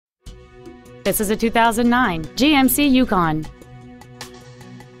This is a 2009 GMC Yukon.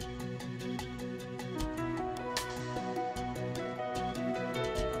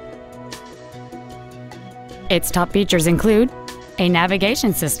 Its top features include a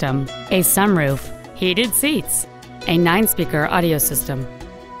navigation system, a sunroof, heated seats, a 9-speaker audio system,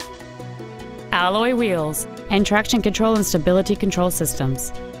 alloy wheels, and traction control and stability control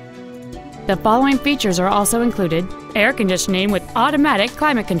systems. The following features are also included: air conditioning with automatic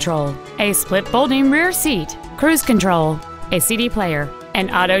climate control, a split folding rear seat, cruise control, a CD player, an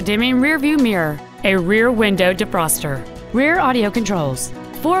auto-dimming rear view mirror, a rear window defroster, rear audio controls,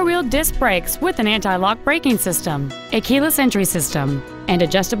 4-wheel disc brakes with an anti-lock braking system, a keyless entry system, and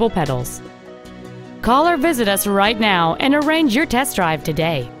adjustable pedals. Call or visit us right now and arrange your test drive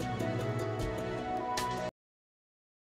today.